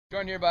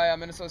Joined here by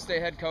Minnesota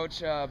State head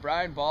coach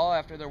Bahl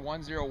after their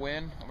 1-0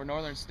 win over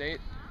Northern State.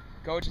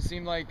 Coach, it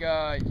seemed like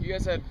you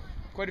guys had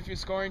quite a few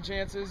scoring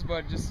chances,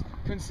 but just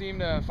couldn't seem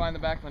to find the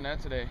back of the net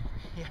today.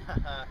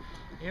 Yeah,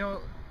 you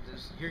know,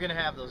 you're going to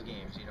have those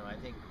games. I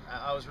think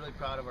I was really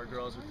proud of our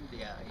girls with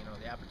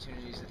the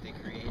opportunities that they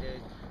created.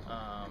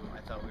 I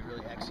thought we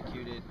really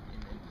executed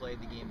and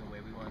played the game the way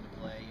we wanted to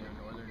play.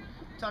 Northern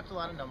tucked a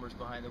lot of numbers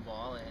behind the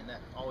ball, and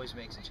that always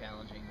makes it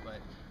challenging.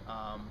 But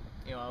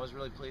I was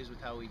really pleased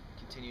with how we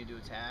continued to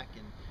attack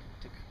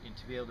and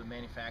to be able to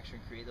manufacture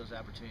and create those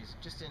opportunities.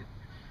 Just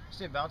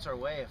didn't bounce our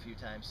way a few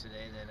times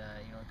today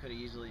that could have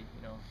easily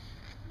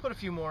put a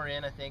few more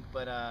in, I think.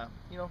 But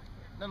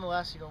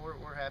nonetheless,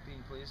 we're happy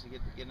and pleased to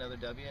get another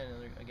W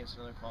against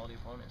another quality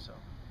opponent. So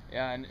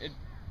Yeah, and it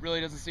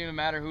really doesn't seem to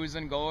matter who's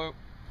in goal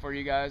for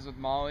you guys with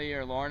Molly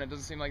or Lauren. It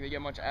doesn't seem like they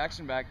get much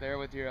action back there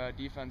with your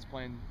defense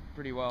playing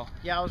pretty well.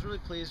 Yeah, I was really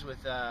pleased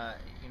with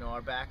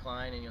our back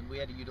line, and we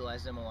had to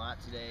utilize them a lot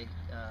today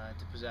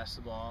to possess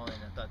the ball, and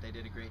I thought they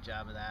did a great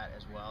job of that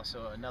as well.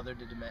 So another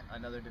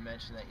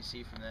dimension that you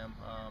see from them.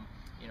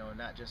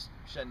 Not just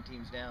shutting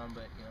teams down,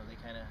 but they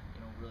kind of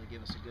really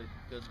give us a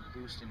good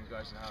boost in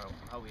regards to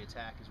how we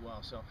attack as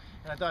well. So,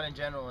 and I thought in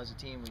general as a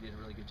team we did a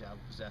really good job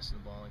of possessing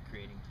the ball and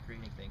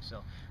creating things.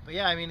 So, but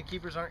yeah, I mean the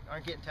keepers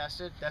aren't getting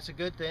tested. That's a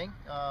good thing.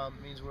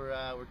 It means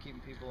we're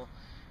keeping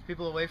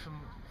people away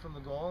from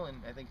the goal, and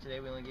I think today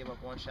we only gave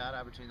up one shot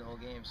opportunity the whole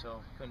game,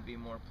 so couldn't be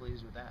more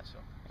pleased with that. So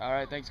All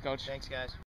right, thanks, Coach. thanks, guys.